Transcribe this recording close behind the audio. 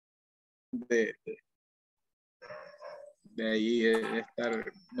de, de ahí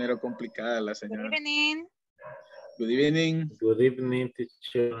estar mero complicada la señora. Good evening. Good evening. Good evening,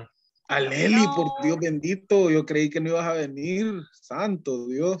 teacher. Aleli, por Dios bendito, yo creí que no ibas a venir. Santo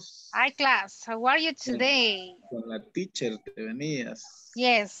Dios. Hi class, how are you today? Con la teacher te venías.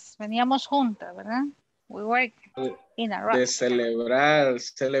 Yes, veníamos juntas, ¿verdad? We were in a rush. De celebrar,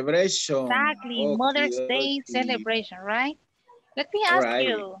 celebration. Exactly, Okay, Mother's Day okay. celebration, right? Let me ask Right.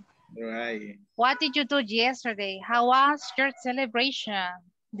 you, Right. what did you do yesterday? How was your celebration?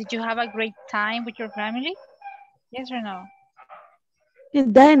 Did you have a great time with your family? Yes or no?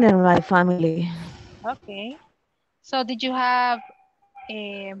 In dinner, my family. Okay. So did you have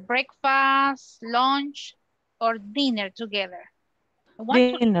a breakfast, lunch, or dinner together?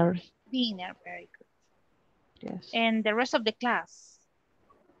 Dinner. Dinner, very good. Yes. And the rest of the class,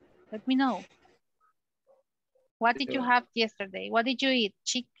 let me know. What did you have yesterday? What did you eat?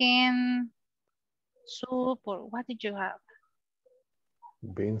 Chicken, soup, or what did you have?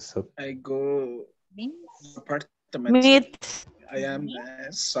 Bean soup. I go Beans? apartment. Meat. I am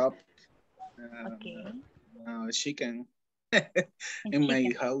sub. Okay. Chicken And in my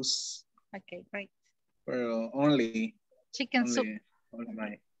chicken. house. Okay, great. Pero only Chicken soup. only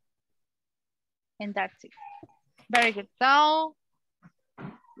my. And that's it. Very good. So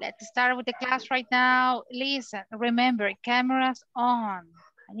let's start with the class right now. Listen, remember, cameras on.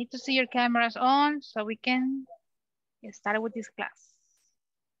 I need to see your cameras on so we can start with this class.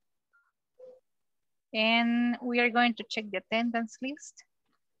 And we are going to check the attendance list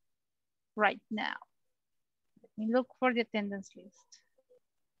right now. Let me look for the attendance list.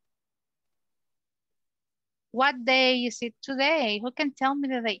 What day is it today? Who can tell me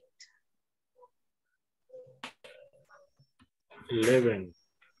the date? 11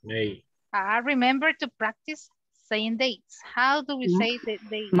 May. Remember to practice saying dates. How do we say the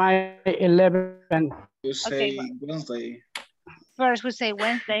date? My 11. You say Okay, Wednesday. first we say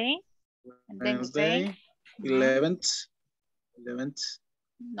Wednesday. And then we say 11th. 11th.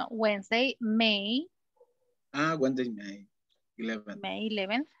 No, Wednesday, May. Wednesday, May 11th. May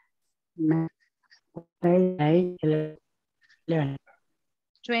 11th. May 11.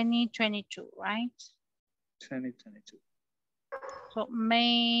 2022, right? 2022. So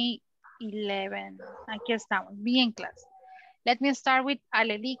May 11. Aquí estamos. Bien, clase. Let me start with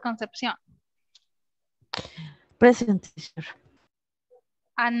Aleli Concepción. Present, teacher.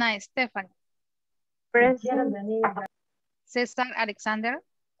 Ana Stephanie. Present. César Alexander.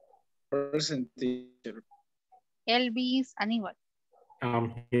 Present teacher. Elvis Aníbal.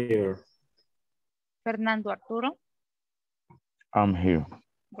 I'm here. Fernando Arturo. I'm here.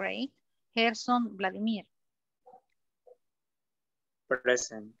 Great. Gerson Vladimir.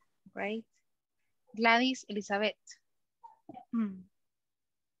 Present. Great. Gladys Elizabeth. Do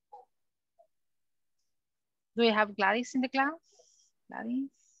you have Gladys in the class? Gladys?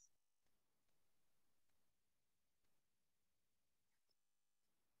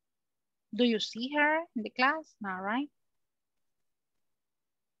 Do you see her in the class? No, right?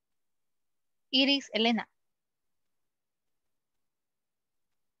 Iris Elena.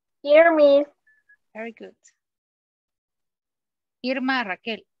 Here, Miss. Very good. Irma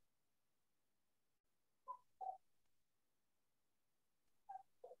Raquel.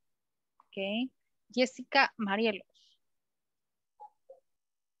 Okay. Jessica Marielos.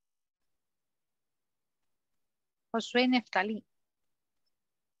 Josué Neftalí.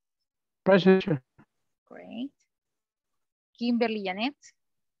 Present. Great. Kimberly Janet.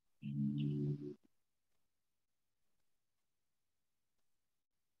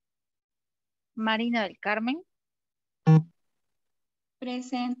 Marina del Carmen.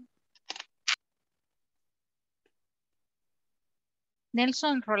 Present.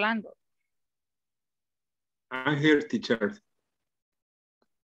 Nelson Rolando. I'm here, teacher.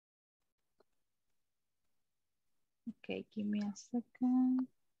 Okay, give me a second.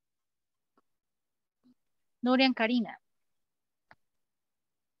 Nurian Karina.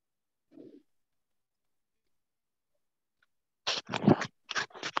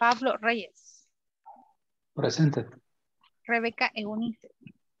 Pablo Reyes. Presente. Rebeca Eunice.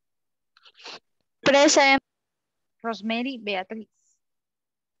 Present. Rosemary Beatriz.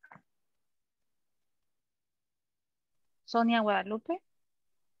 Sonia Guadalupe.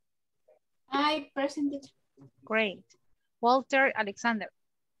 I present. Great. Walter Alexander.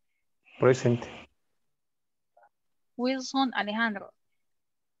 Present. Wilson Alejandro.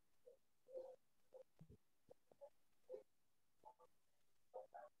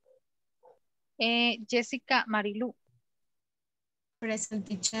 Jessica Marilu. Present,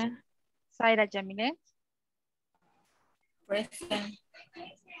 teacher. Zaira Yamilet. Present.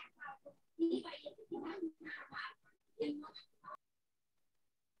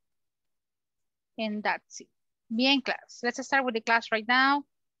 And that's it. Bien, class. Let's start with the class right now.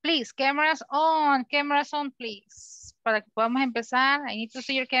 Please, cameras on, please. Para que podamos empezar, I need to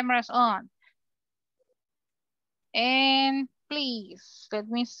see your cameras on. And please, let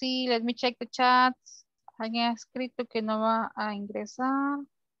me see, let me check the chats. Alguien ha escrito que no va a ingresar.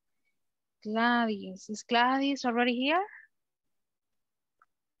 Gladys, is Gladys already here?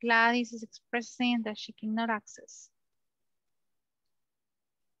 Gladys is expressing that she cannot access.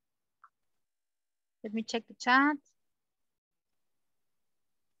 Let me check the chat.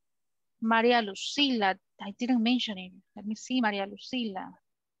 Maria Lucila, I didn't mention it. Let me see, Maria Lucila.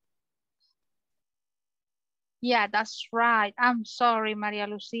 Yeah, that's right. I'm sorry, Maria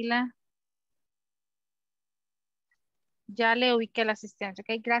Lucila. Ya le ubiqué la asistencia,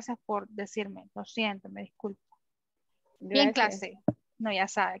 ok. Gracias por decirme. Lo siento, me disculpo. Bien, clase. No, ya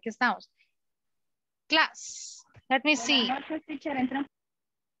sabe, aquí estamos. Class, let me see.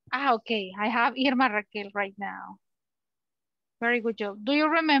 Ah, okay. I have Irma Raquel right now. Very good job. Do you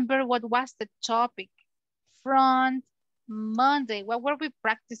remember what was the topic from Monday? What were we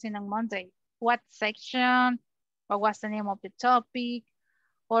practicing on Monday? What section? What was the name of the topic?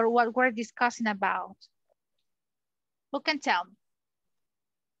 Or what we're discussing about? Who can tell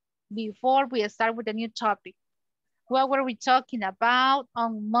me? Before we start with the new topic, what were we talking about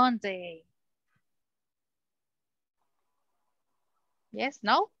on Monday? Yes,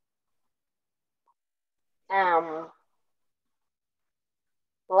 no?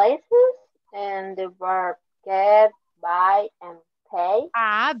 Places and the verb get, buy, and pay.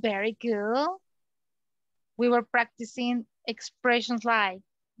 Ah, very good. We were practicing expressions like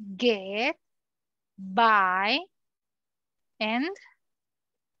get, buy, and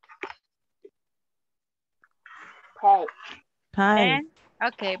Pay. and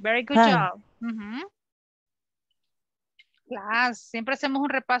okay, very good job. Class, siempre hacemos un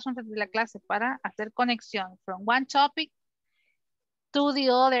repaso antes de la clase para hacer conexión from one topic to the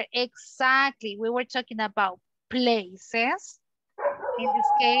other. Exactly. We were talking about places, in this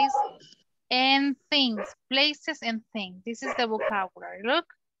case, and things. Places and things. This is the vocabulary. Look.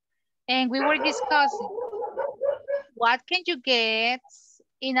 And we were discussing what can you get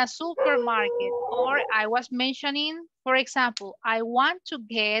in a supermarket, or I was mentioning, for example, I want to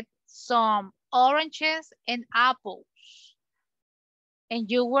get some oranges and apples. And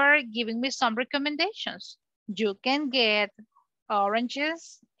you were giving me some recommendations. You can get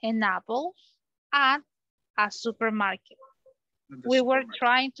oranges and apples at a supermarket. We were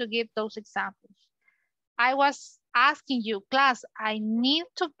trying to give those examples. I was asking you, class, I need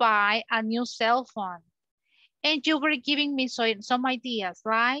to buy a new cell phone. And you were giving me some ideas,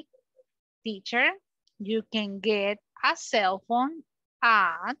 right? Teacher, you can get a cell phone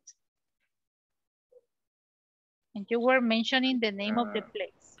at, and you were mentioning the name of the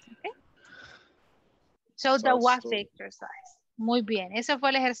place, okay? So that was the exercise. Muy bien, ese fue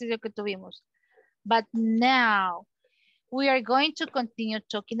el ejercicio que tuvimos. But now we are going to continue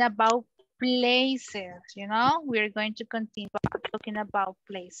talking about places, you know? We are going to continue talking about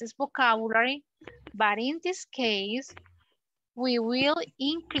places vocabulary, but in this case, we will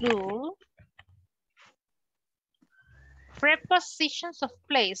include prepositions of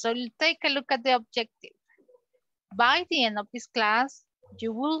place. So take a look at the objective. By the end of this class,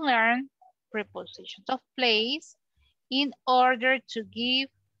 you will learn prepositions of place in order to give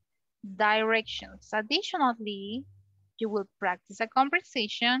directions. Additionally, you will practice a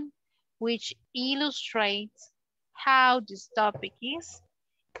conversation which illustrates how this topic is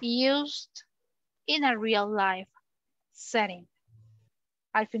used in a real life setting.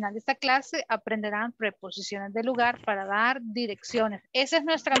 Al final de esta clase aprenderán preposiciones de lugar para dar direcciones. Esa es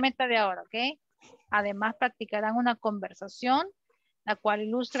nuestra meta de ahora, ¿ok? Además practicarán una conversación la cual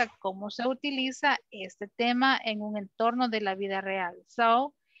ilustra cómo se utiliza este tema en un entorno de la vida real.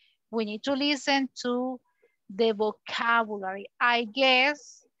 So, we need to listen to the vocabulary. I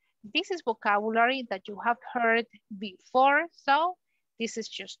guess this is vocabulary that you have heard before. So, this is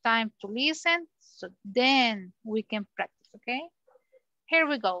just time to listen. So then we can practice, okay? Here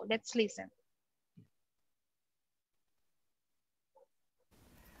we go. Let's listen.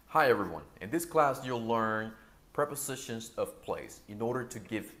 Hi everyone. In this class, you'll learn prepositions of place in order to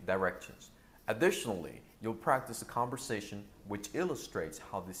give directions. Additionally, you'll practice a conversation which illustrates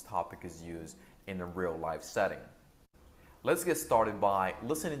how this topic is used in a real life setting. Let's get started by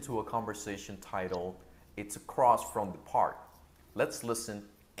listening to a conversation titled, "It's Across from the Park." Let's listen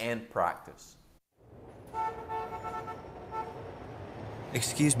and practice.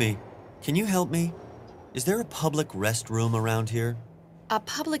 Excuse me, can you help me? Is there a public restroom around here? A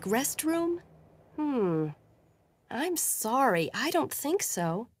public restroom? I'm sorry, I don't think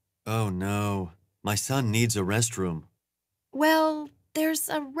so. Oh no. My son needs a restroom. Well, there's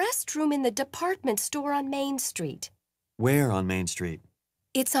a restroom in the department store on Main Street. Where on Main Street?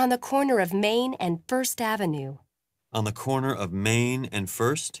 It's on the corner of Main and First Avenue. On the corner of Main and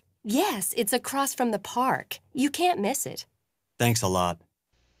First? Yes, it's across from the park. You can't miss it. Thanks a lot.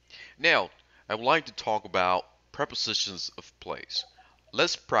 Now, I would like to talk about prepositions of place.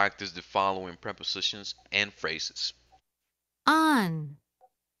 Let's practice the following prepositions and phrases. On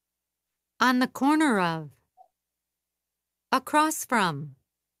the corner of, across from,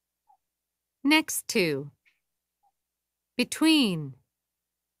 next to, between.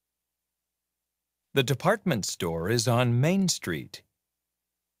 The department store is on Main Street.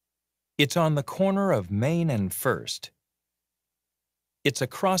 It's on the corner of Main and First. It's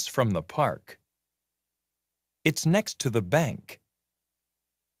across from the park. It's next to the bank.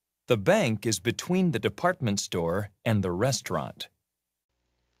 The bank is between the department store and the restaurant.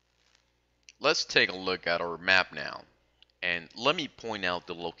 Let's take a look at our map now, and let me point out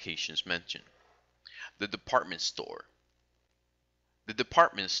the locations mentioned. The department store. The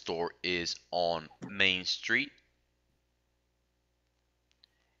department store is on Main Street.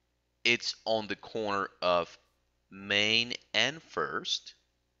 It's on the corner of Main and First.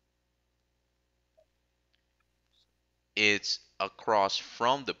 It's across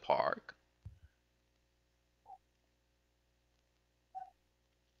from the park.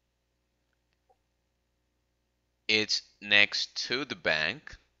 It's next to the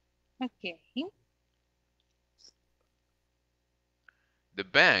bank. Okay. The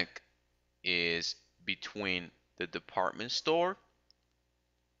bank is between the department store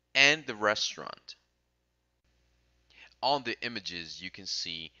and the restaurant. On the images, you can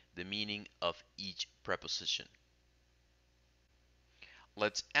see the meaning of each preposition.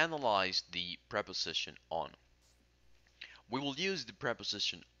 Let's analyze the preposition on. We will use the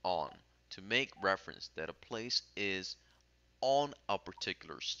preposition on to make reference that a place is on a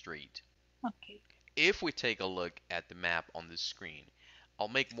particular street. Okay. If we take a look at the map on the screen, I'll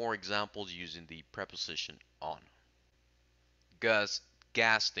make more examples using the preposition on. Gus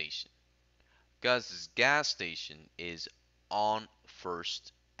gas station. Gus's gas station is on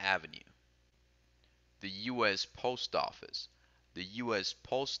First Avenue. The U.S. Post Office. The U.S.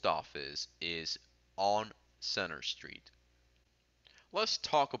 Post Office is on Center Street. Let's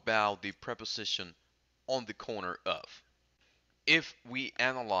talk about the preposition on the corner of. If we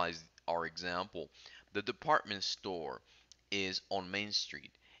analyze our example, the department store is on Main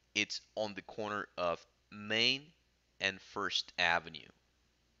Street. It's on the corner of Main and First Avenue.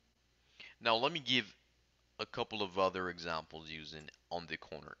 Now let me give a couple of other examples using on the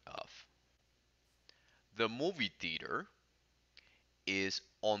corner of. The movie theater is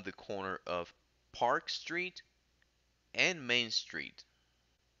on the corner of Park Street and Main Street.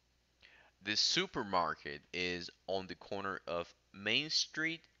 The supermarket is on the corner of Main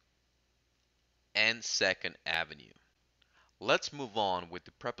Street and 2nd Avenue. Let's move on with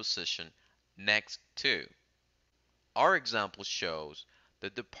the preposition next to. Our example shows the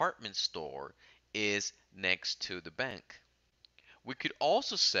department store is next to the bank. We could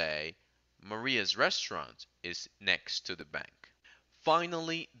also say Maria's restaurant is next to the bank.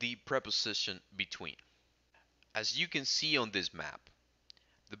 Finally, the preposition between. As you can see on this map,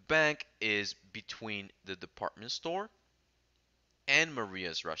 the bank is between the department store and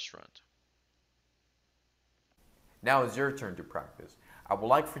Maria's restaurant. Now it's your turn to practice. I would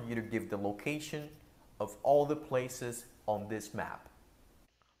like for you to give the location of all the places on this map.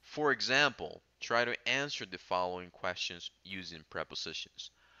 For example, try to answer the following questions using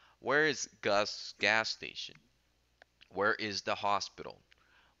prepositions. Where is Gus' gas station? Where is the hospital?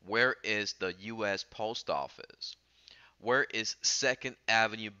 Where is the U.S. Post Office? Where is 2nd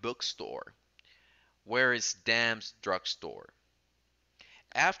Avenue bookstore? Where is Dam's drugstore?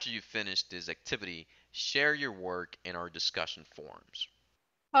 After you finish this activity, share your work in our discussion forums.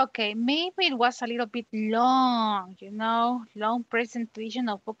 Okay, maybe it was a little bit long, long presentation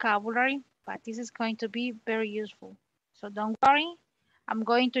of vocabulary, but this is going to be very useful. So don't worry, I'm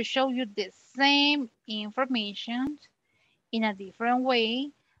going to show you the same information in a different way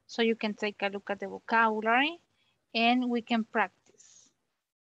so you can take a look at the vocabulary and we can practice.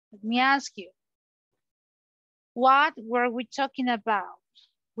 Let me ask you, what were we talking about?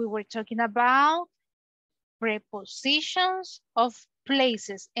 We were talking about prepositions of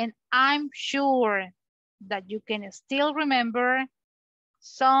places, and I'm sure that you can still remember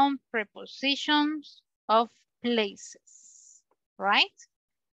some prepositions of places, right?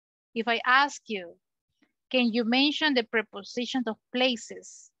 If I ask you, can you mention the prepositions of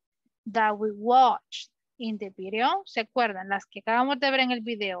places that we watched in the video? ¿Se acuerdan? Las que acabamos de ver en el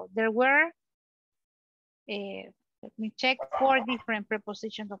video. There were Let me check 4 different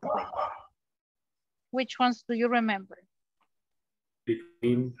prepositions of place. Which ones do you remember?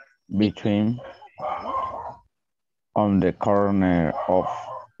 Between. On the corner of.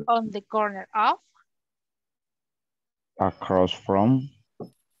 On the corner of. Across from.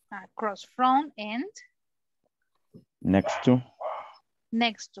 Across from and. Next to.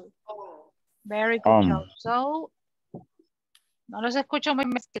 Next to. Very good job. So, no los escucho muy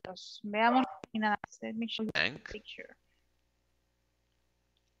mezquitos. Veamos. Let me show you the picture.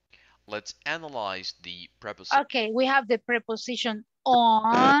 Let's analyze the preposition. Okay, we have the preposition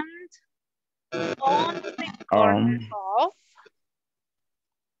on the corner of,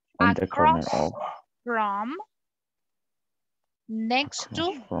 on the corner of, from, next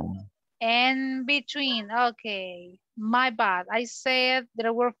to, from, and between. Okay, my bad. I said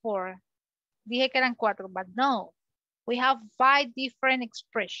there were 4. Dije que eran 4, but no. We have 5 different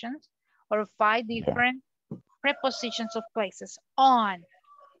expressions or 5 different prepositions of places. On.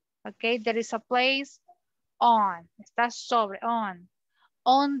 Okay, there is a place on. Está sobre, on.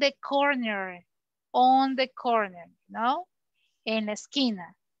 On the corner. On the corner, no? En la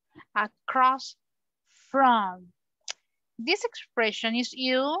esquina. Across from. This expression is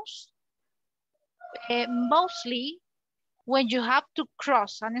used mostly when you have to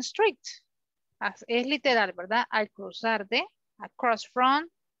cross a street. Es literal, ¿verdad? Al cruzar de, across from.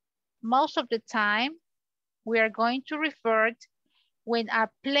 Most of the time, we are going to refer to when a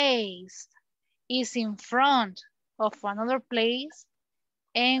place is in front of another place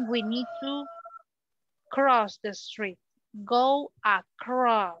and we need to cross the street, go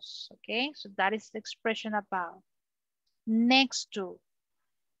across, okay? So that is the expression about. Next to.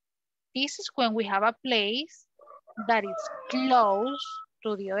 This is when we have a place that is close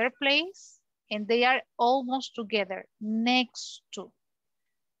to the other place and they are almost together, next to.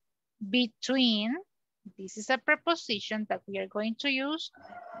 Between. This is a preposition that we are going to use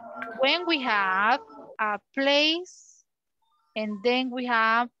when we have a place and then we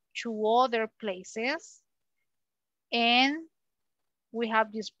have 2 other places and we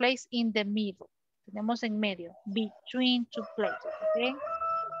have this place in the middle. Tenemos en medio, between 2 places, okay?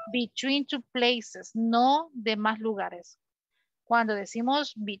 Between 2 places, no de más lugares. Cuando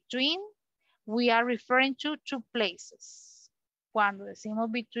decimos between, we are referring to 2 places. Cuando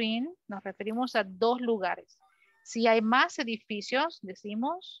decimos between, nos referimos a 2 lugares. Si hay más edificios,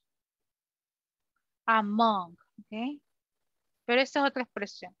 decimos among, ¿ok? Pero esta es otra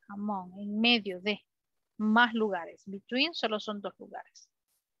expresión, among, en medio de más lugares. Between solo son 2 lugares.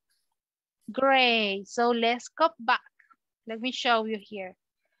 Great, so let's go back. Let me show you here.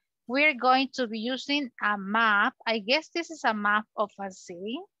 We're going to be using a map. I guess this is a map of a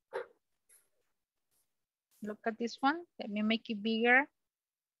city. Look at this one. Let me make it bigger.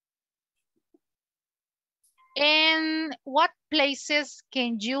 And what places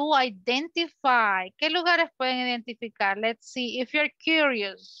can you identify? ¿Qué lugares pueden identificar? Let's see. If you're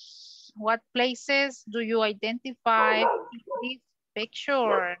curious, what places do you identify in this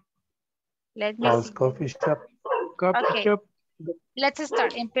picture? Let me see. Coffee shop. Okay. Let's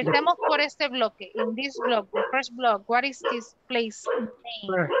start. Empecemos por este bloque. In this block, the first block, what is this place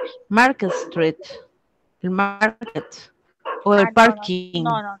name? Market Street. El market. Or el parking.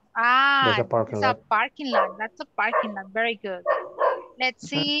 No. That's a parking it's lot. a parking lot. That's a parking lot. Very good. Let's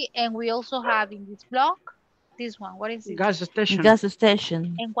see. And we also have in this block, this one. What is it? Gas station. Gas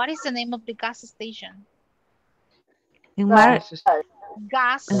station. And what is the name of the gas station? In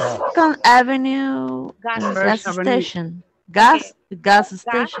Gas. Second Avenue. Gas station. Gas station. Gas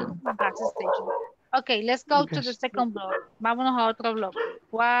station. Okay, let's go to the second block. Vámonos a otro block.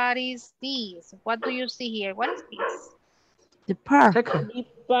 What is this? What do you see here? What is this? The park. A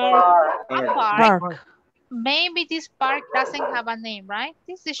park. Maybe this park doesn't have a name, right?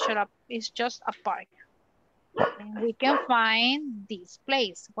 This is just a park. And we can find this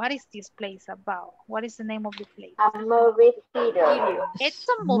place. What is this place about? What is the name of the place? A movie theater. It's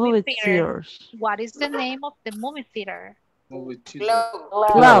a movie theater. Theaters. What is the name of the movie theater? Glow.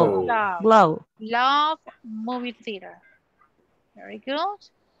 Love movie theater. Very good.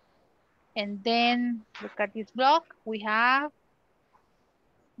 And then look at this block. We have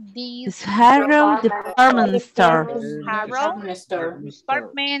this Harrow department store. Harrow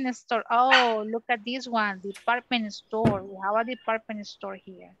department store. Oh, look at this one. Department store. We have a department store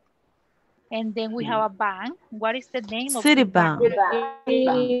here. And then we have a bank. What is the name of the bank?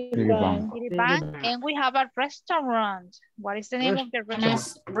 Citibank. And we have a restaurant. What is the name of the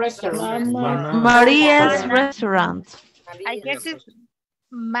restaurant? Maria's restaurant. I guess it's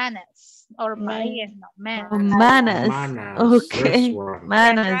Manas or Marías, no, Oh, Manas. Manas. Okay.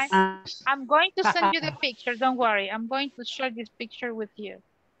 Manas. I'm going to send you the picture. Don't worry. I'm going to share this picture with you.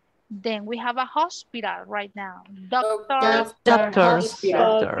 Then we have a hospital right now. Doctors. Hospital.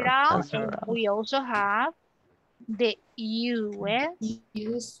 We also have the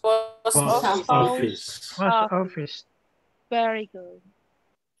U.S. Post office. Very good.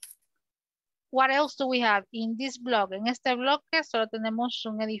 What else do we have in this block? En este bloque solo tenemos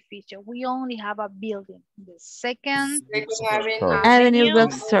un edificio. We only have a building. The second Avenue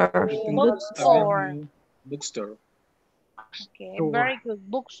bookstore. Bookstore. Okay, very good.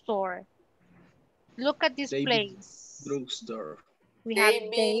 Bookstore. Look at this place. Drugstore. We have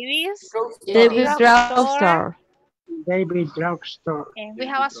Davis Drugstore. David Drugstore. And we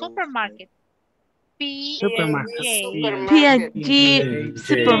have a supermarket. P&J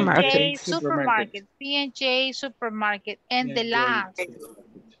supermarket. P&J supermarket. And the last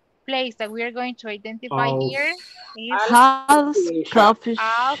place that we are going to identify here is House Coffee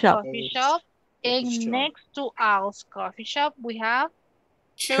Shop. And next to Al's Coffee Shop, we have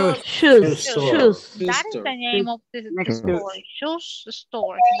Shoes. That is the name of the store. Shoes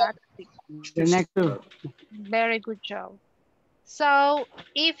store. That's The next two. Very good job. So,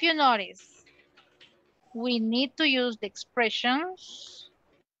 if you notice, we need to use the expressions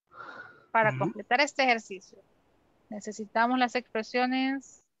para completar este ejercicio. Necesitamos las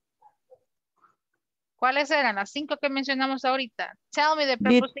expresiones. ¿Cuáles eran? Las 5 que mencionamos ahorita. Tell me the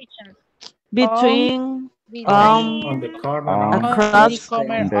prepositions. Between, on the corner, across, from,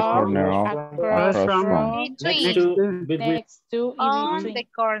 next to, on the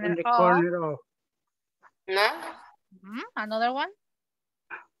corner of. Another one.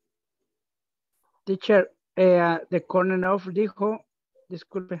 Teacher, the corner of dijo,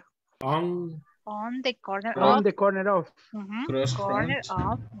 disculpe. on the corner On of. the corner of. Corner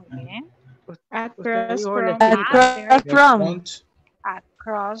of. Muy bien.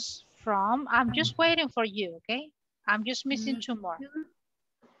 across from. I'm just waiting for you, okay? I'm just missing 2 more.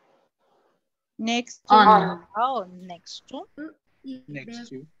 Next to. Oh, next to. Next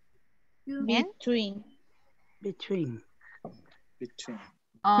to. Between.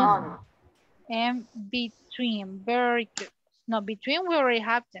 On. And between. Very good. No, between we already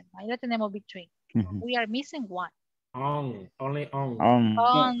have them. Ahí la tenemos between. We are missing one. only on.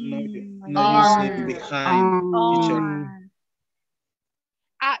 Behind.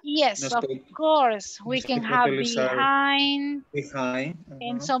 Yes, of course. We can have behind.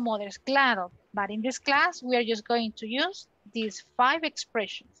 And some others, claro. But in this class, we are just going to use these 5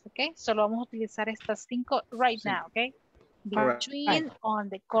 expressions, okay? Solo vamos a utilizar estas 5 right now, okay? Between, on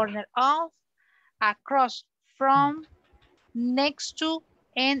the corner of, across from, next to,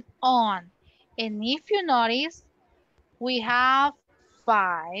 and on. And if you notice, we have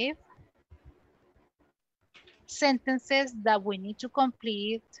 5 sentences that we need to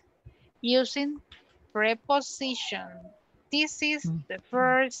complete using preposition. This is the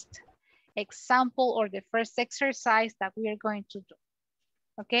first example or the first exercise that we are going to do.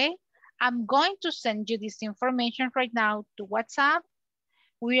 Okay? I'm going to send you this information right now to WhatsApp.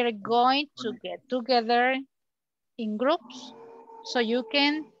 We are going to get together in groups so you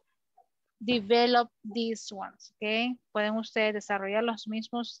can develop these ones, okay? Pueden ustedes desarrollar los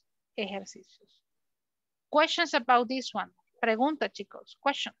mismos ejercicios. Questions about this one? Pregunta, chicos.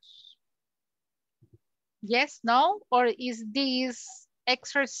 Questions? Yes, no? Or is this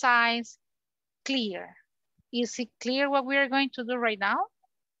exercise clear? Is it clear what we are going to do right now?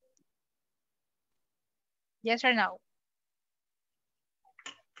 Yes or no?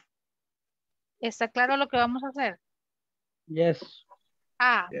 ¿Está claro lo que vamos a hacer? Yes.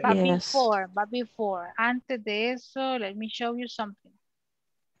 But before, antes de eso, let me show you something.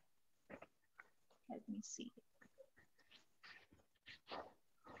 Let me see.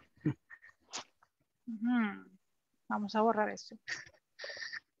 Vamos a borrar esto.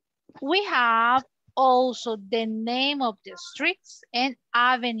 We have also the name of the streets and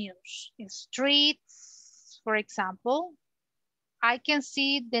avenues. Streets, for example, I can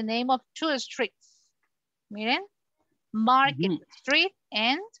see the name of 2 streets. Miren, Market Street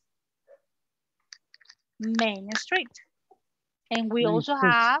and Main Street. And we also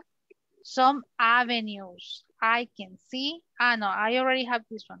have some avenues. I can see, no, I already have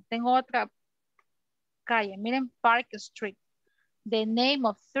this one. Tengo otra calle. Miren, Park Street. The name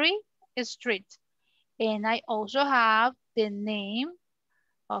of 3 streets. And I also have the name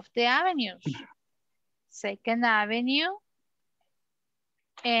of the avenues. Second Avenue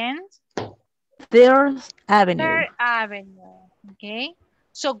and Third Avenue. Third Avenue. Okay.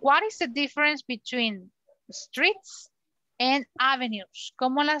 So what is the difference between streets and avenues.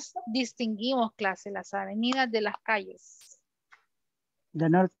 ¿Cómo las distinguimos, clase? Las avenidas de las calles. De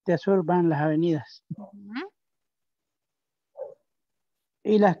norte a sur van las avenidas.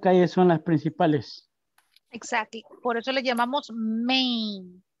 Y las calles son las principales. Exacto. Por eso le llamamos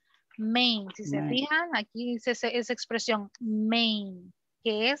main. Main. Si se fijan, aquí dice esa expresión main,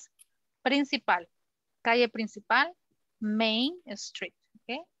 que es principal. Calle principal, main street.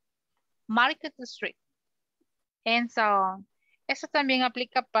 Okay. Market street. And so on. Eso también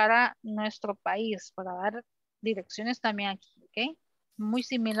aplica para nuestro país, para dar direcciones también aquí. Okay. Muy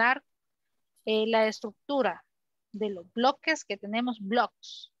similar la estructura de los bloques que tenemos,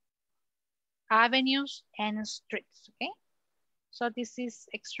 blocks, avenues and streets, okay? So this is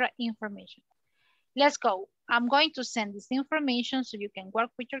extra information. Let's go. I'm going to send this information so you can work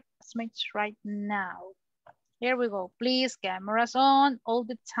with your classmates right now. Here we go. Please, cameras on all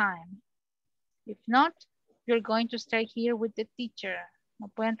the time. If not, you're going to stay here with the teacher. No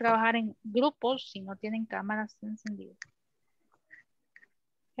pueden trabajar en grupos si no tienen cámaras encendidas.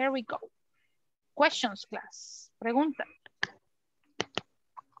 Here we go. Questions, class. Pregunta.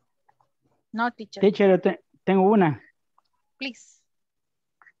 No, teacher. Teacher, tengo una. Please.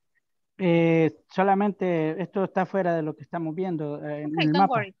 Solamente esto está fuera de lo que estamos viendo en Okay, el don't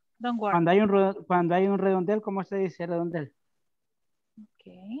mapa. worry. Don't worry. Cuando hay un redondel, ¿cómo se dice redondel?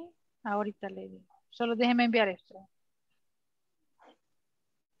 Ok. Ahorita le digo. Solo déjeme enviar esto.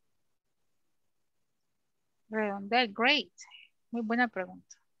 Redondel, great. Muy buena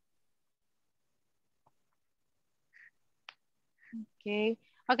pregunta. Okay.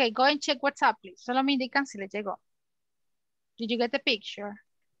 Okay, go and check WhatsApp, please. Solo me indican si les llegó. Did you get the picture?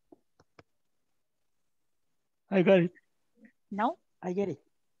 I got it. No? I get it.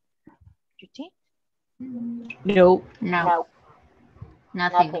 You did? No. No.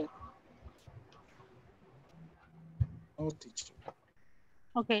 Nothing. Oh, teacher.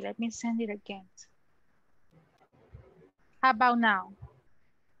 Okay, let me send it again. How about now?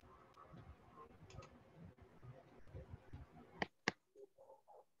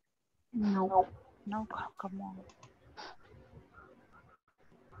 No. No, come on.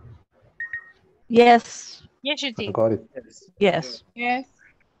 Yes. Yes, you did. Got it. Yes. Yes.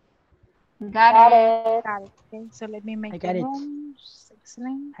 Got it. Got it. Okay, so let me make I got the it. rooms.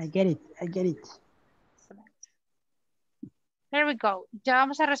 Excellent. I get it. I get it. Excellent. There we go. Ya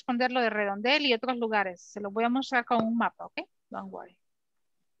vamos a responder lo de Redondel y otros lugares. Se los voy a mostrar con un mapa, ¿ok? Don't worry.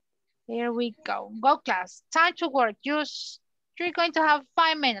 Here we go. Go class. Time to work. You're going to have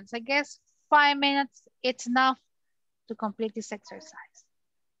 5 minutes. I guess 5 minutes, it's enough to complete this exercise.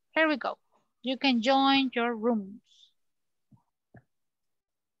 Here we go. You can join your rooms.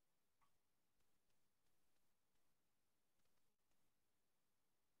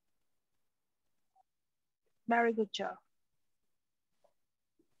 Very good job.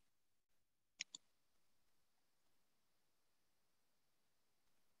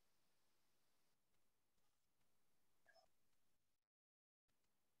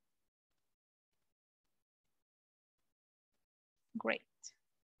 Great.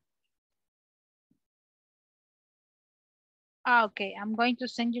 Okay, I'm going to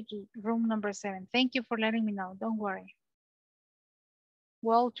send you to room number 7. Thank you for letting me know. Don't worry.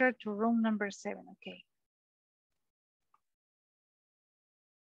 Walter to room number 7. Okay.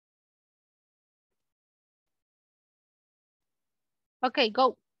 Okay,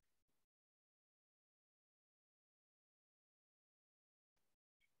 go.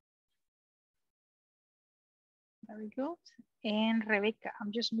 Very good. And Rebecca.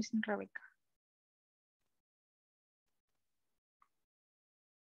 I'm just missing Rebecca.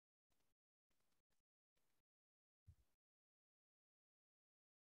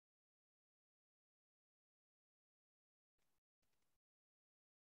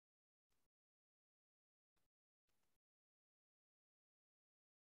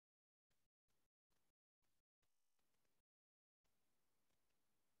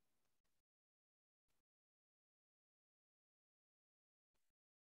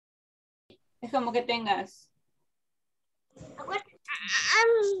 Es como que tengas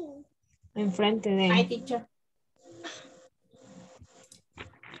enfrente de... Hi, teacher.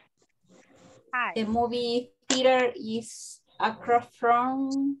 Hi. The movie theater is across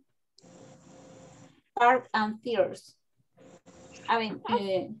from park and theaters. I mean,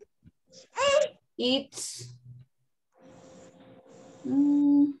 it's...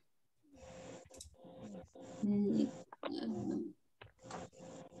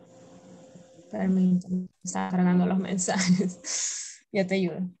 Permítame, está cargando los mensajes. Ya te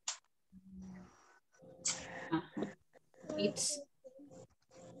ayudo. It's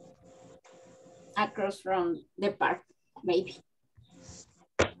across from the park. Maybe.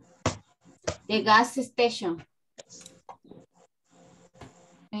 The gas station.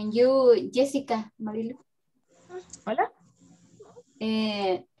 And you, Jessica, Marilu. Hola.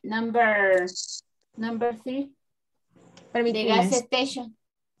 Number 3. The gas station.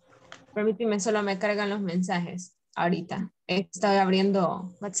 Permíteme, solo me cargan los mensajes ahorita. Estoy abriendo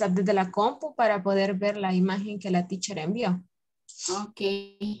WhatsApp desde la compu para poder ver la imagen que la teacher envió. Ok.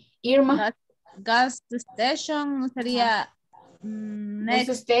 Irma. Gas station sería Next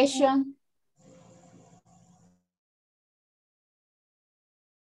station.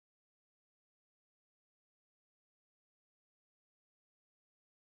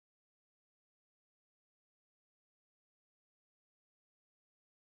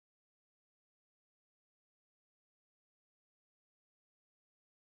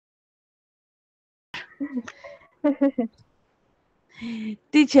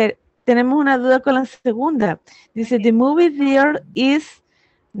 Teacher, tenemos una duda con la segunda. Dice, the movie theater is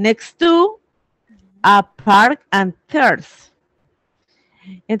next to a park and theaters.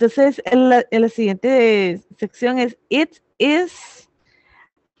 Entonces, en la siguiente sección es, it is,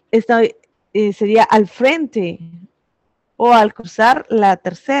 sería al frente o al cruzar la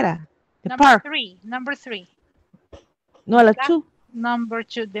tercera. The park. Number 3. No, la 2. Number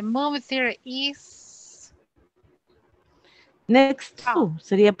 2, the movie theater is next to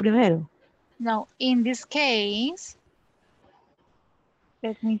sería primero. No, in this case,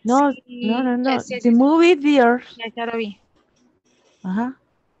 let me no, see. No. Yes, the movie theater. Ya lo vi. Ajá.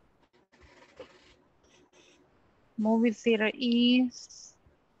 Movie theater is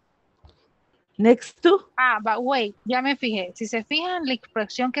next to. But wait, ya me fijé. Si se fijan, la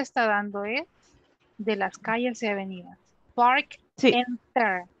expresión que está dando es de las calles y avenidas. Park and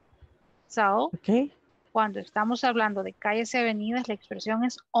there. So, cuando estamos hablando de calles y avenidas, la expresión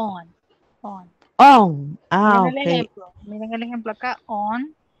es on. Miren el ejemplo acá.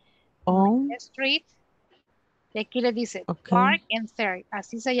 On street. Y aquí le dice park and there.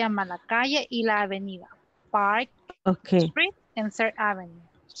 Así se llama la calle y la avenida. Park Street and Third Avenue.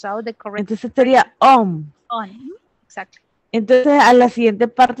 So the correct. Entonces sería on. Exactly. Entonces a la siguiente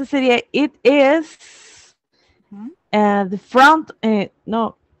parte sería it is the front,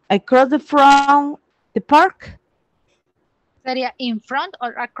 across the front, the park. Sería in front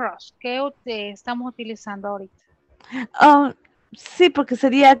or across. ¿Qué estamos utilizando ahorita? Sí, porque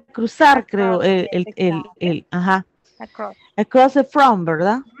sería cruzar, creo, ajá. Across the front,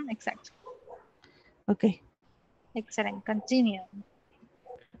 ¿verdad? Exacto. Ok. Excelente. Continue.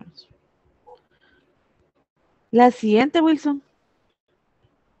 La siguiente, Wilson.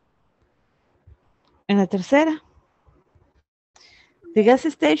 En la tercera. The gas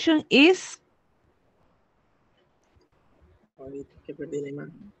station is. Ahorita que perdí la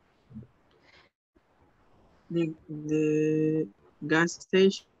imagen. The gas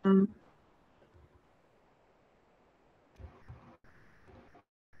station.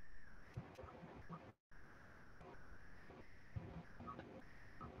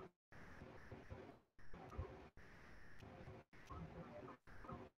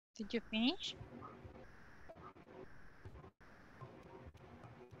 Did you finish?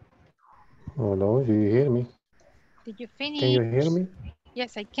 Hello, do you hear me? Did you finish? Can you hear me?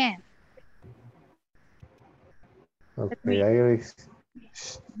 Yes, I can. Okay, I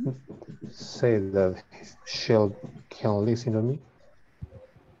say that Shell can listen to me.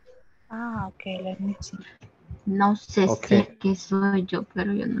 Okay, let me see. No sé si es que soy yo,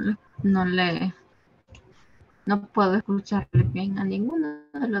 pero yo no puedo escucharle bien a ninguno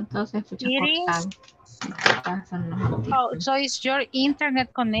de los dos. Se escucha cortado. So it's your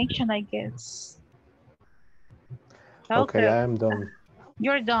internet connection, I guess. Okay, I am done.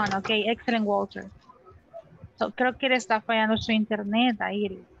 You're done. Okay, excellent, Walter. So creo que le está fallando su internet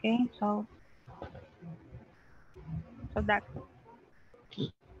ahí, okay? So that's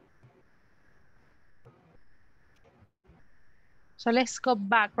it. So let's go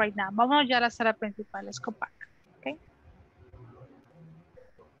back right now. Vamos ya a la sala principal. Let's go back. Okay.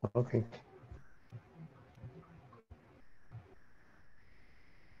 Okay.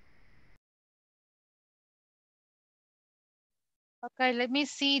 Okay, let me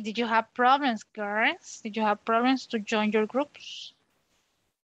see. Did you have problems, girls? Did you have problems to join your groups?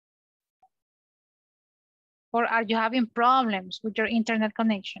 Or are you having problems with your internet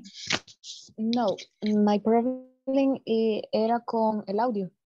connection? No, my problem era con el audio.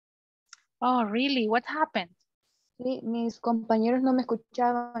 Oh, really? What happened? Sí, mis compañeros no me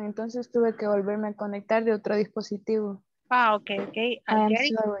escuchaban, entonces tuve que volverme a conectar de otro dispositivo. Okay. I'm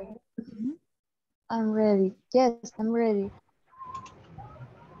sorry. I'm ready. Yes, I'm ready.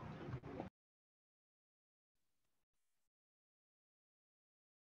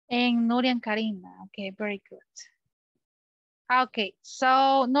 En Nurian Karina. Okay, very good. Okay,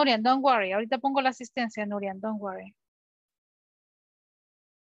 so Nurian, don't worry. Ahorita pongo la asistencia, Nurian, don't worry.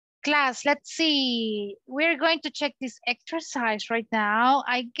 Class, let's see. We're going to check this exercise right now.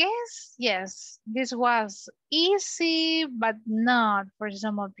 I guess, yes, this was easy, but not for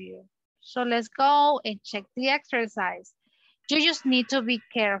some of you. So let's go and check the exercise. You just need to be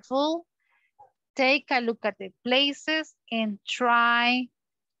careful. Take a look at the places and try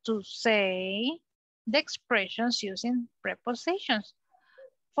to say the expressions using prepositions.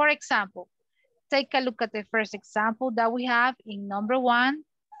 For example, take a look at the first example that we have in number 1.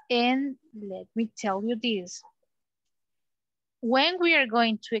 And let me tell you this. When we are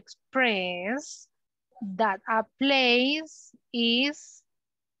going to express that a place is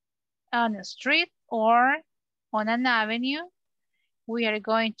on a street or on an avenue, we are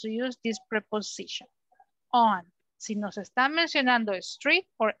going to use this preposition, on. Si nos está mencionando street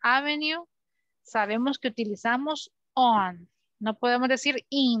or avenue, sabemos que utilizamos on. No podemos decir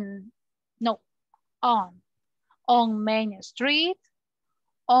in. No, on. On Main Street,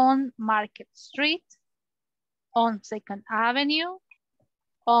 on Market Street, on 2nd Avenue,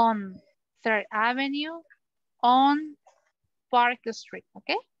 on 3rd Avenue, on Park Street,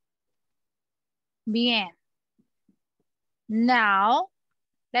 okay? Bien. Now,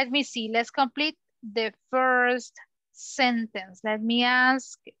 let me see, let's complete the first sentence. Let me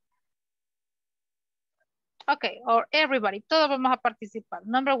ask. Okay, or everybody, todos vamos a participar.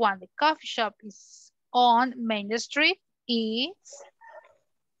 Number 1, the coffee shop is on Main Street. It's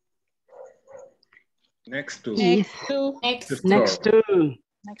Next to. Next to. Next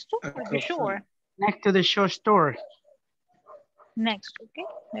to. Are you sure? Next to the show store. Next, okay.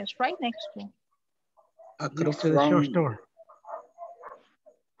 That's right, next to. Next to the show store.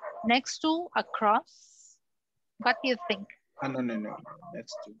 Next to, across. What do you think? No.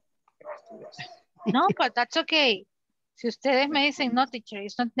 Next to. No, but that's okay. Si ustedes me dicen, no, teacher,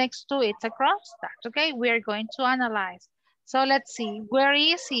 it's not next to, it's across, that's okay. We are going to analyze. So let's see, where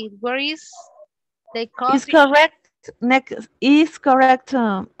is it? Where is the coffee? Is correct. Next is correct.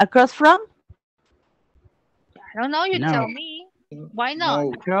 Across from. I don't know. You tell me. Why not?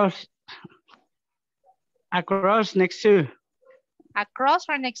 No. Across next to. Across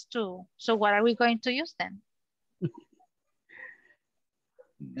or next to. So what are we going to use then?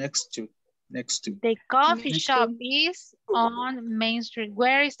 Next to. The coffee shop is on Main Street.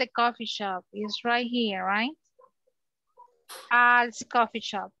 Where is the coffee shop? It's right here, right? Al's coffee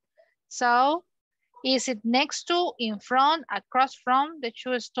shop. So, is it next to, in front, across from the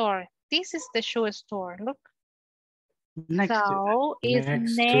shoe store? This is the shoe store, look. Next so, it's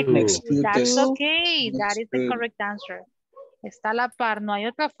next to. That's okay. Next That is the to. correct answer. Está a la par. No hay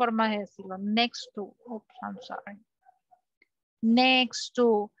otra forma de decirlo. Next to. Oops, I'm sorry. Next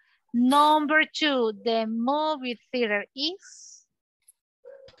to. Number 2, the movie theater is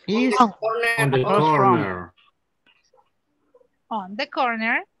on the corner. On the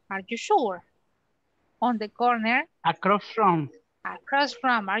corner. Are you sure? On the corner. Across from. Across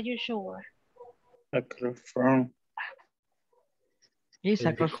from. Are you sure? Across from. Is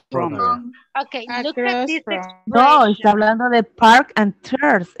across from. Okay, look at this expression. No, está hablando de park and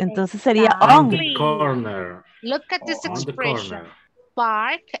third. Entonces sería on. The corner. Look at this On the expression. corner.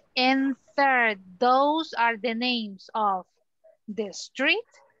 Park and third. Those are the names of the street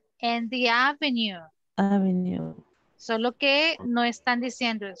and the avenue. Avenue. Solo que no están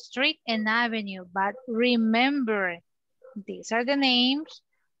diciendo street and avenue, but remember, these are the names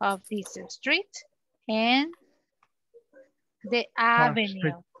of this street and the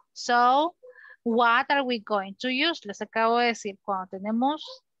avenue. So, what are we going to use? Les acabo de decir, cuando tenemos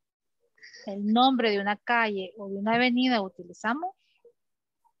el nombre de una calle o de una avenida, utilizamos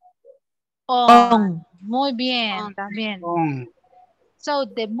on. Muy bien, también. On. So,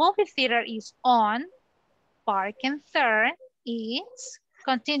 the movie theater is on. Park and third is,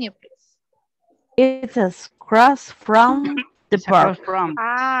 continue please. It's across from the park.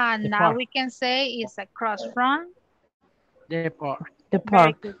 Now we can say it's across from the park. The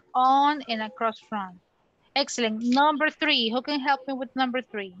park. Very good. On and across from. Excellent. Number 3. Who can help me with number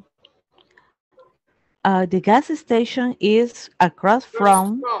 3? The gas station is across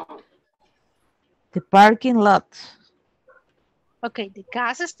from the parking lot. Okay, the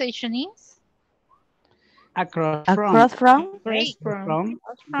gas station is? Across from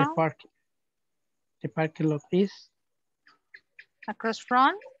the park. The parking lot is? Across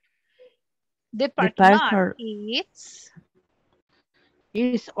from the parking lot.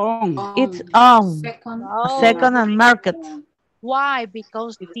 It's on. It's on. Second. Second and Market. Why?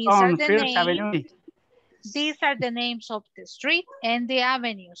 Because these on are the First names. Avenue. These are the names of the street and the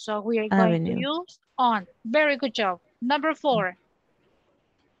avenue. So we are going to use on. Very good job. Number 4.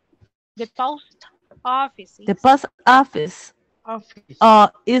 The post office. The post office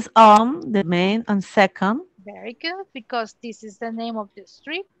is on the main and second. Very good, because this is the name of the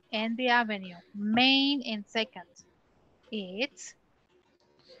street and the avenue. Main and second. It's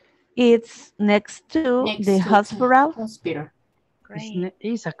next to the hospital. Great.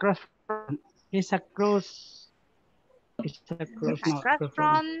 It's across from, across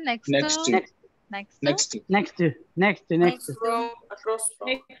from, next to. Next to across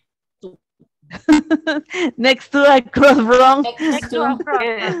from. Next to across.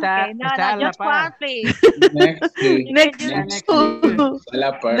 Okay, no, just one, please. Next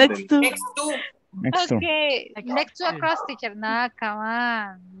to. Okay, next to across, teacher. No, come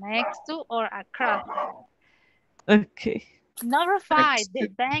on. Next to or across. Okay. Number 5, the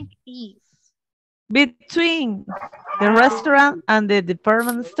bank is between the restaurant and the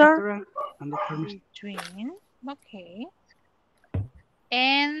department store. Between, okay.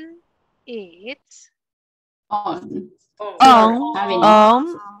 And it's on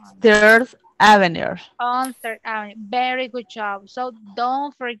Third Avenue. On Third Avenue. Very good job. So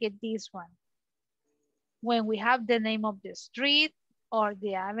don't forget this one. When we have the name of the street or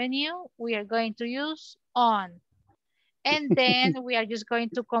the avenue, we are going to use on. And then we are just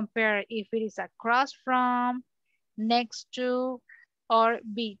going to compare if it is across from, next to, or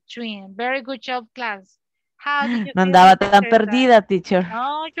between. Very good job, class. How did you No andaba tan perdida, teacher.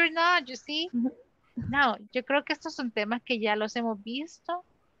 No, you're not, you see. No, yo creo que estos son temas que ya los hemos visto.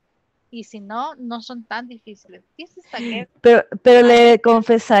 Y si no, no son tan difíciles. Pero le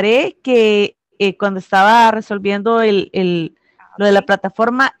confesaré que cuando estaba resolviendo lo de la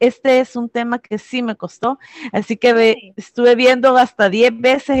plataforma, este es un tema que sí me costó. Así que estuve viendo hasta 10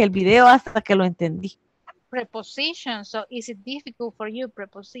 veces el video hasta que lo entendí. Prepositions. So is it difficult for you,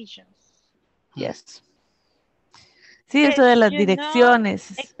 prepositions? Yes. Sí, eso de las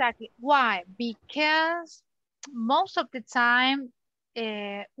direcciones. Exactly. Why? Because most of the time,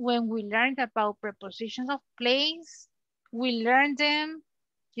 when we learned about prepositions of place, we learn them,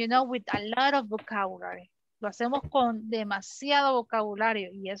 you know, with a lot of vocabulary. Lo hacemos con demasiado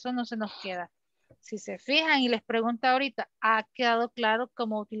vocabulario y eso no se nos queda. Si se fijan y les pregunto ahorita, ¿ha quedado claro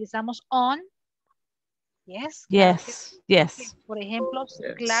cómo utilizamos on? Yes. Yes. Por ejemplo,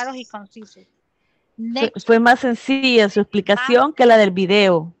 claros y concisos. Fue más sencilla su explicación que la del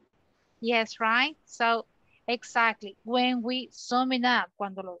video. Yes, right. So, exactly. When we sum it up,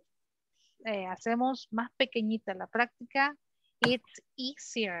 cuando lo hacemos más pequeñita la práctica, it's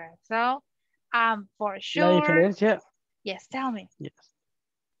easier. So, for sure. La diferencia. Yes, tell me. Yes.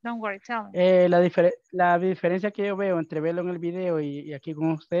 Don't worry, tell me. La diferencia que yo veo entre verlo en el video y aquí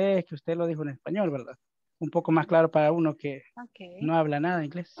con ustedes es que usted lo dijo en español, ¿verdad? Un poco más claro para uno que no habla nada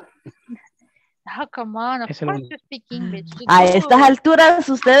inglés. Oh, come on, of course you speak English. A estas alturas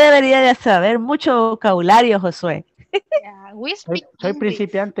usted debería de saber mucho vocabulario, Josué. Yeah, we speak soy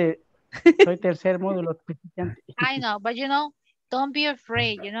principiante, soy tercer módulo principiante. I know, but you know, don't be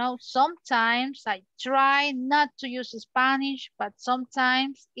afraid, you know. Sometimes I try not to use Spanish, but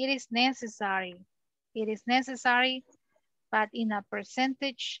sometimes it is necessary. It is necessary, but in a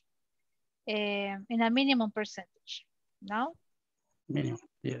percentage, in a minimum percentage, no? Minimum,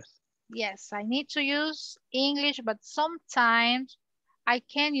 yes. Yes, I need to use English, but sometimes I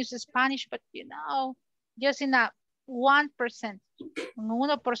can use Spanish, but you know, just in a 1%,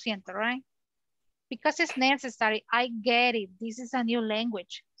 1%, right? Because it's necessary, I get it. This is a new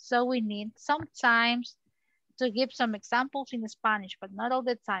language. So we need sometimes to give some examples in Spanish, but not all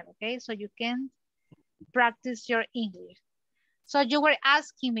the time, okay? So you can practice your English. So you were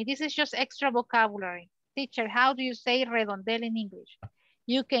asking me, this is just extra vocabulary. Teacher, how do you say redondel in English?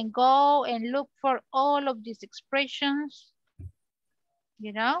 You can go and look for all of these expressions,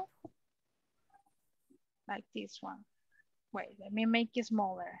 you know, like this one. Wait, let me make it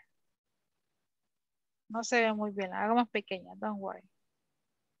smaller. No se ve muy bien, la hago más pequeña, don't worry.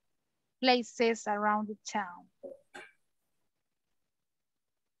 Places around the town.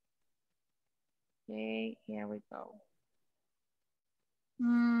 Okay, here we go.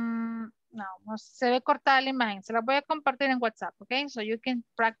 No se ve cortada la imagen. Se la voy a compartir en WhatsApp, okay? So you can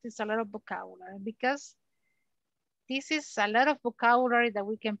practice a lot of vocabulary because this is a lot of vocabulary that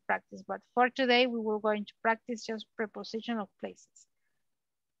we can practice. But for today, we were going to practice just preposition of places.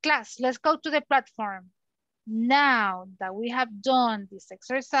 Class, let's go to the platform. Now that we have done this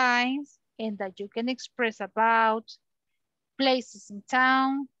exercise and that you can express about places in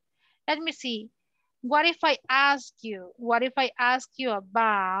town, let me see. What if I ask you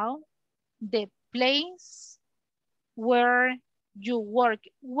about the place where you work.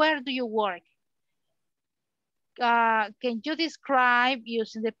 Where do you work? Can you describe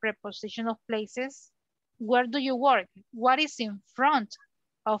using the preposition of places? Where do you work? What is in front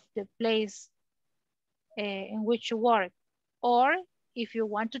of the place in which you work? Or if you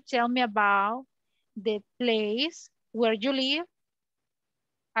want to tell me about the place where you live,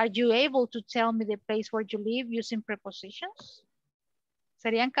 are you able to tell me the place where you live using prepositions?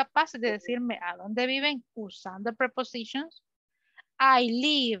 ¿Serían capaces de decirme a dónde viven usando prepositions? I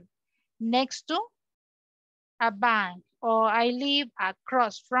live next to a bank, or I live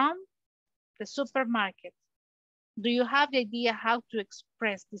across from the supermarket. Do you have the idea how to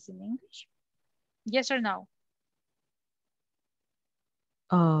express this in English? Yes or no?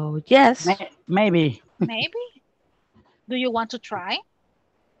 Oh, yes. Maybe. Maybe. Do you want to try?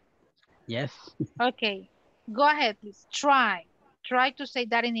 Yes. Okay, go ahead, please. Try to say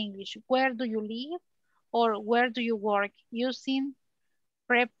that in English. Where do you live or where do you work using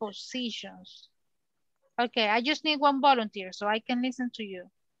prepositions? Okay, I just need one volunteer so I can listen to you.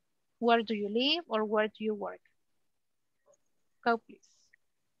 Where do you live or where do you work? Go, please.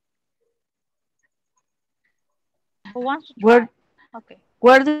 Who wants to try? Okay.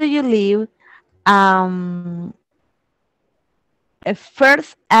 Where do you live?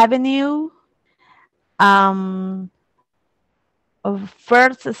 First Avenue, of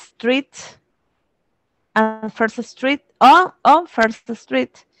First Street, and First Street, on First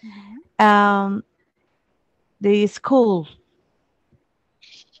Street, the school.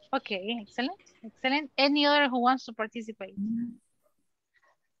 Okay, excellent, excellent. Any other who wants to participate?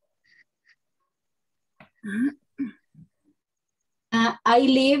 I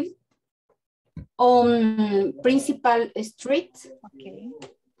live on Principal Street. Okay.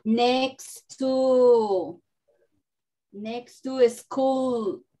 Next to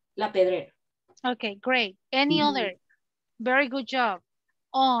school La Pedrera. Okay, great. Any other? Very good job.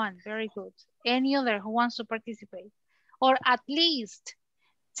 On, very good. Any other who wants to participate? Or at least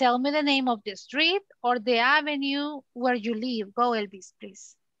tell me the name of the street or the avenue where you live. Go, Elvis,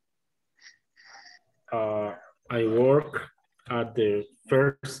 please. I work at the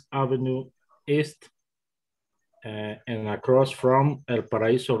First Avenue East and across from El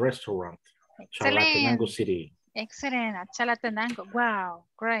Paraíso restaurant, Chalatenango City. Excellent, at Chalatenango. Wow,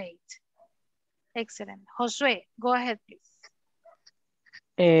 great. Excellent. Josue, go ahead, please.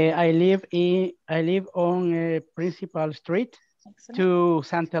 I live on Principal Street. Excellent. To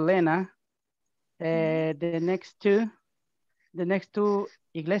Santa Elena. The next to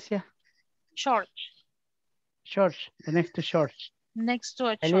Iglesia. Church. The next to church. Next to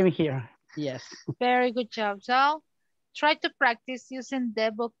a church. I live here. Yes. Very good job. So try to practice using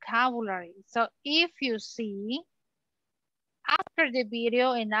the vocabulary. So if you see after the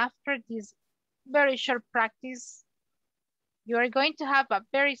video and after this very short practice, you are going to have a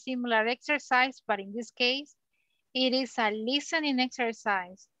very similar exercise, but in this case, it is a listening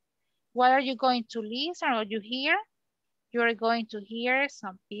exercise. What are you going to listen or you hear? You are going to hear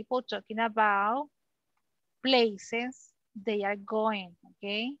some people talking about places they are going,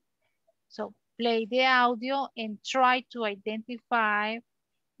 okay? So play the audio and try to identify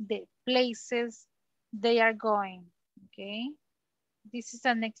the places they are going, okay? This is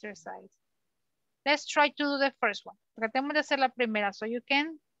an exercise. Let's try to do the first one. Tratemos de hacer la primera so you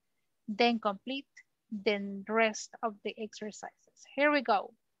can then complete the rest of the exercises. Here we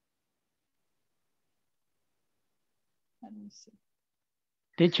go. Let me see.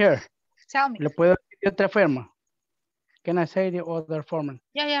 Teacher. Tell me. ¿Lo puedo decir de otra forma? Can I say the other form?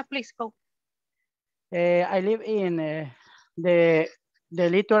 Yeah, please go. I live in the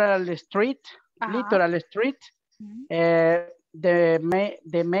Littoral Street. Littoral Street. The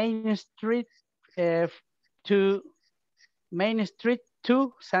main street to Main Street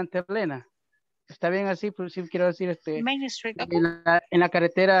to Santa Elena. ¿Está bien así? Pues sí quiero decir Main Street, okay. en la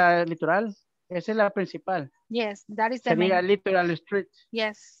carretera litoral. Esa es la principal. Yes, that is the Sería main. Littoral Street.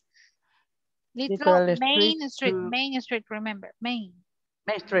 Yes. Littoral Main Street, remember, Main.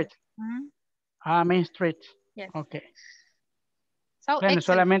 Main Street. Main Street. Yes. Okay. So, bueno,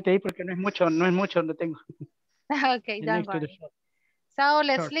 solamente ahí porque no es mucho donde tengo. Okay, don't worry. So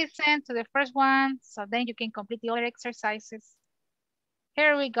let's listen to the first one, so then you can complete the other exercises.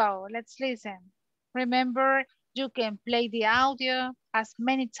 Here we go, let's listen. Remember, you can play the audio as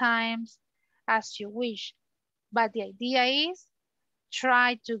many times as you wish, but the idea is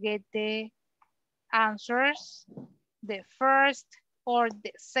try to get the answers the first or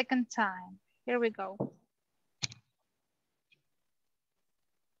the second time. Here we go.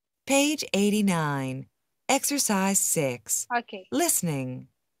 Page 89, exercise 6. Okay. Listening.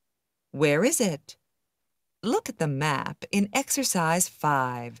 Where is it? Look at the map in exercise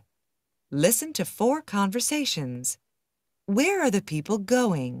 5. Listen to 4 conversations. Where are the people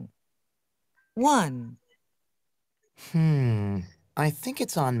going? 1. I think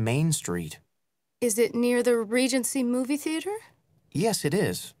it's on Main Street. Is it near the Regency movie theater? Yes, it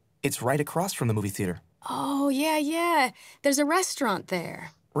is. It's right across from the movie theater. Oh, yeah. There's a restaurant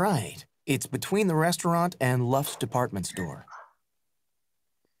there. Right. It's between the restaurant and Luff's department store.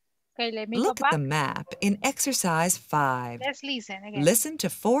 Okay, let me Look go at back. the map in exercise 5. Let's listen again. Listen to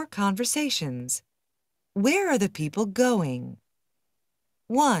 4 conversations. Where are the people going?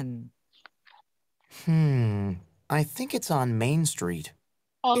 1. I think it's on Main Street.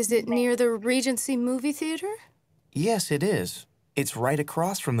 Is it near the Regency movie theater? Yes, it is. It's right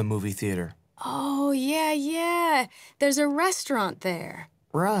across from the movie theater. Oh, yeah. There's a restaurant there.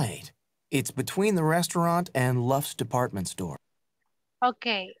 Right. It's between the restaurant and Luff's department store.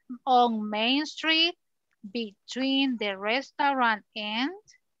 Okay, on Main Street, between the restaurant and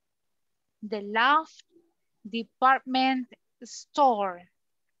the Loft department store.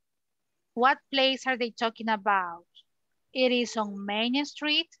 What place are they talking about? It is on Main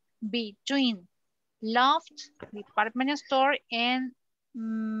Street, between Loft department store and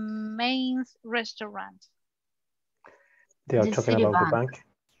Main's restaurant. They are talking about the bank.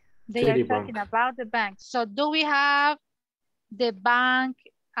 They are talking about the bank. So do we have the bank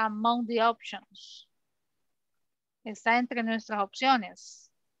among the options? Está entre nuestras opciones.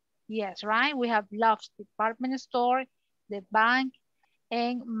 Yes, right? We have Love's department store, the bank,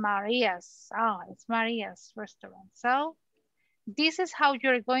 and Maria's. Oh, it's Maria's restaurant. So this is how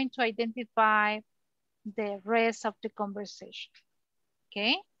you're going to identify the rest of the conversation.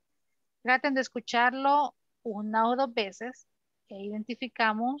 Okay? Traten de escucharlo una o 2 veces e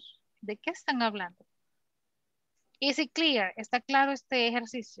identificamos de qué están hablando. Is it clear? ¿Está claro este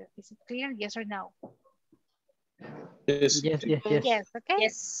ejercicio? Is it clear? Yes or no? Yes. Yes, okay?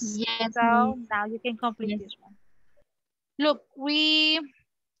 Yes. So now you can complete this one. Look, we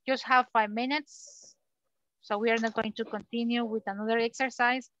just have 5 minutes. So we are not going to continue with another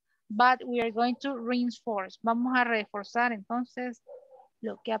exercise, but we are going to reinforce. Vamos a reforzar entonces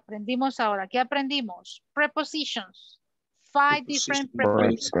lo que aprendimos ahora. ¿Qué aprendimos? Prepositions. 5 different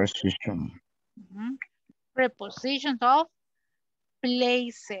prepositions. Preposition. Prepositions of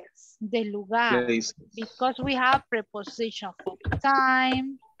places, de lugar. Places. Because we have preposition of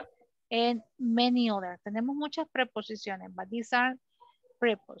time and many others. Tenemos muchas preposiciones, but these are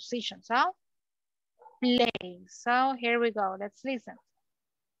prepositions of place. So here we go. Let's listen.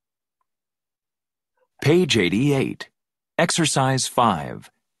 Page 88. Exercise 5.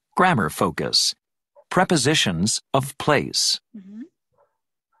 Grammar focus. Prepositions of place.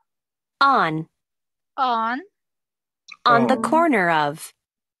 On. On. On the corner of.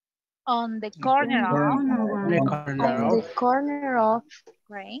 On the corner of. On the corner of.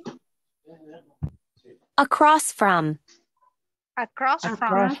 Right. Across from. Across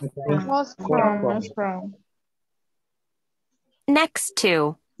from. Across from. Next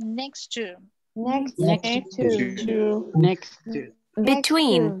to. Next to. Next to.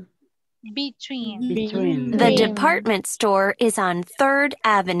 Between. Between. The department store is on 3rd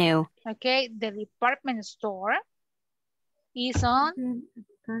Avenue. Okay, the department store is on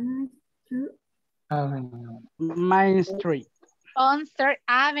Main Street. on 3rd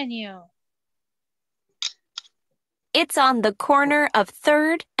Avenue. It's on the corner of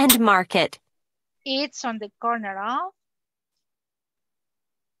 3rd and Market. It's on the corner of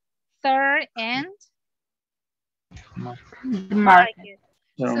 3rd and Market.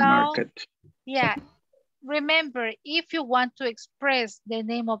 So, yeah, remember, if you want to express the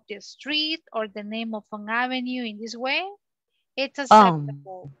name of the street or the name of an avenue in this way, it's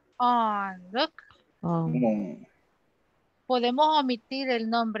acceptable. On, look. Podemos omitir el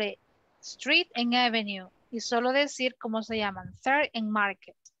nombre street and avenue y solo decir cómo se llaman, 3rd and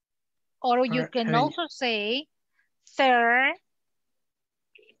Market. Or you can also say 3rd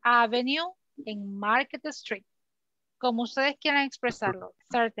Avenue and Market Street. Como ustedes quieran expresarlo,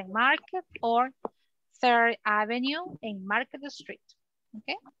 3rd and Market or 3rd Avenue and Market Street.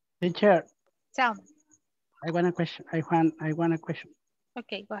 Okay? Teacher. Tell me. I want a question. I want a question.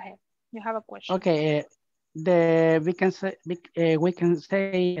 Okay, go ahead. You have a question. Okay, we can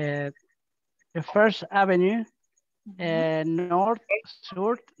say the First Avenue, north,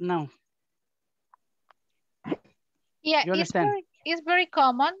 south, no. Yeah, You understand? it's very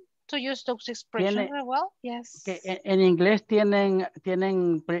common to use those expressions very well. Yes. Que en inglés tienen,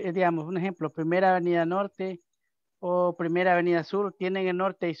 digamos, un ejemplo, Primera Avenida Norte o Primera Avenida Sur, tienen el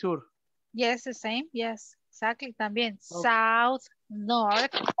norte y sur. Yes, the same. Yes, exactly. También South,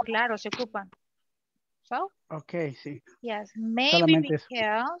 North, claro, se ocupan. So, Ok, sí. yes, maybe Solamente eso.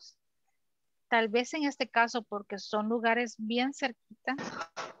 because, tal vez en este caso porque son lugares bien cerquita,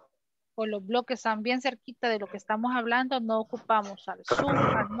 o los bloques están bien cerquita de lo que estamos hablando, no ocupamos al sur,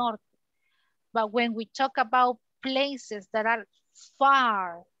 al norte. But when we talk about places that are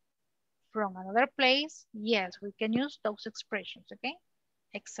far from another place, yes, we can use those expressions, okay?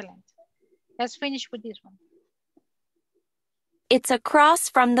 Excellent. Let's finish with this one. It's across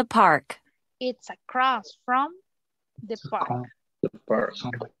from the park. It's across from the park. The park.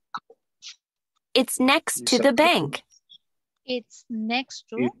 It's next to the bank. It's next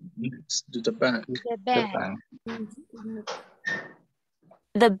to Next to the bank. the bank.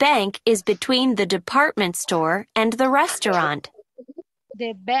 The bank is between the department store and the restaurant.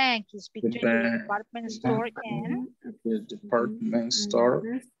 The bank is between the bank. department store and The department store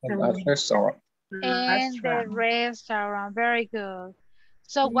and a restaurant. the restaurant. Very good.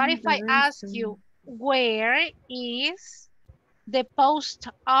 So what if I ask you, where is the post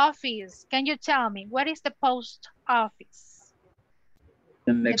office? Can you tell me, what is the post office?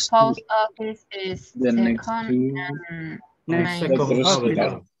 The The next post office is the next second to and Second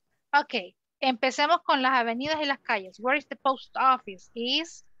hospital. Okay, empecemos con las avenidas y las calles. Where is the post office?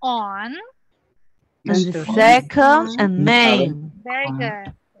 Is on And the second and main. very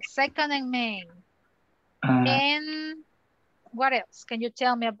good. Second and main. And what else can you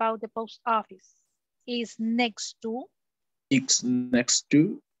tell me about the post office? Is next to it's next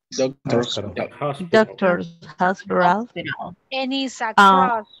to doctor's hospital. Doctor's hospital. and is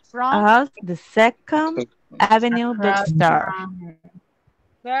across from The Second Avenue bookstore.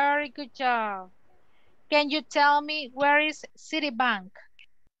 very good job. Can you tell me where is Citibank?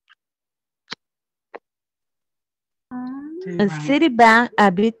 A Citibank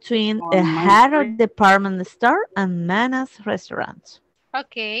between a Harrow department store and Mana's restaurant.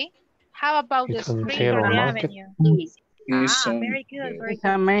 Okay. How about the It's on street Taylor or the Market. avenue? It's on Very good. Very It's good.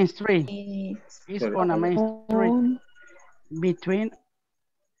 a main street. It's on a main street. Between.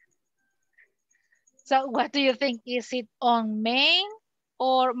 So what do you think? Is it on Main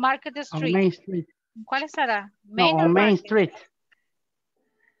or Market On Street? Main Street. ¿Cuál estará? No, Main or on Main Market? Street.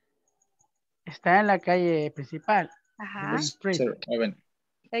 Está en la calle principal. Ajá. Main Street.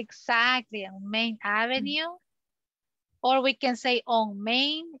 Exactly, on Main Avenue. Or we can say on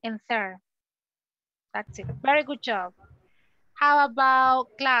Main and Third. That's it. Very good job. How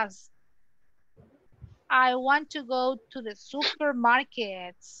about class? I want to go to the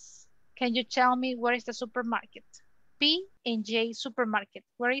supermarkets. Can you tell me where is the supermarket? P&J supermarket.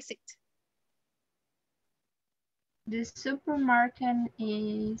 Where is it? The supermarket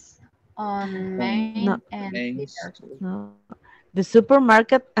is on Main No. and Peter. No. The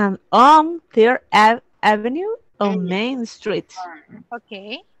supermarket and on Third Avenue on Main Street.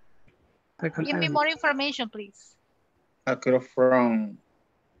 Okay. Give me more information, please. Across from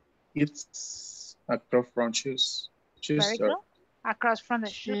it's across from shoes. Very good. Across from the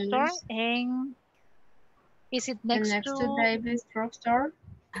shoe store. And is it next to David's drugstore?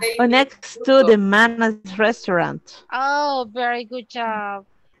 Or next to the Mana's restaurant. Oh, very good job.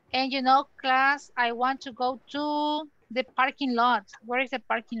 And you know, class, I want to go to the parking lot. Where is the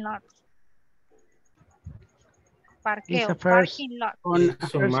parking lot? Parqueo, parking lot. On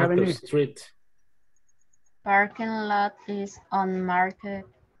Market Street. Parking lot is on Market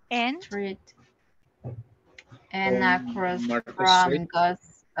and Street. And across Market from Street.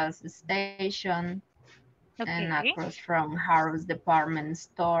 gas station. Okay. And across from Harrow's department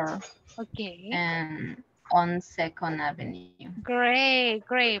store. Okay. And on Second Avenue. Great,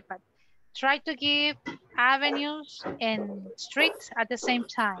 great. But try to give avenues and streets at the same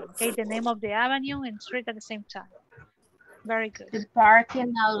time. Okay, the name of the avenue and street at the same time. Very good. The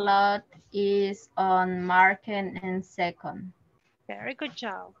parking lot is on Market and Second. Very good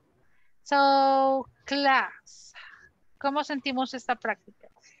job. So, class, ¿cómo sentimos esta práctica?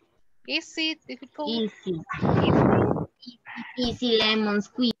 Easy, difficult? Easy. Easy lemon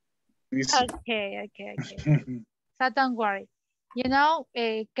squeeze. Okay. So don't worry. You know,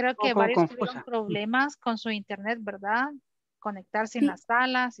 creo que varios tuvieron problemas con su internet, ¿verdad? Conectarse en las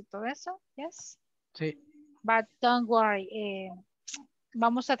salas y todo eso. Yes. Sí. But don't worry.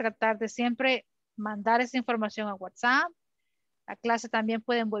 Vamos a tratar de siempre mandar esa información a WhatsApp. La clase también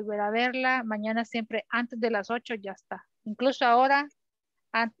pueden volver a verla. Mañana siempre antes de las 8 ya está. Incluso ahora,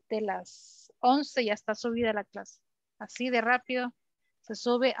 antes de las 11 ya está subida la clase. Así de rápido se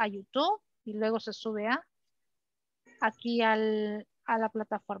sube a YouTube y luego se sube aquí a la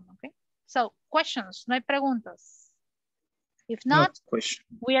plataforma. Okay? So, questions. No hay preguntas. If not,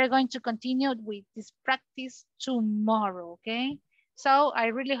 we are going to continue with this practice tomorrow, okay? So I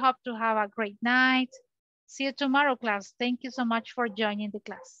really hope to have a great night. See you tomorrow, class. Thank you so much for joining the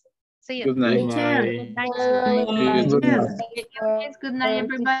class. See you. Good night. Good night. Good night. Yes, good night,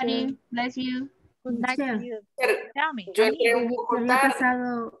 everybody. Bless you. Good night to you. Tell me. Yo entré un poco Había tarde.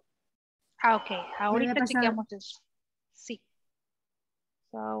 pasado. Ah, ok. Ahorita pasado. chequeamos eso. Sí.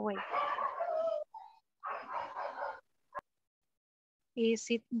 So, wait. Is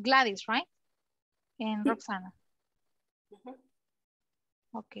it Gladys, right? And Roxana.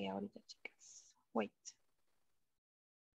 Ok, ahorita chicas. Wait.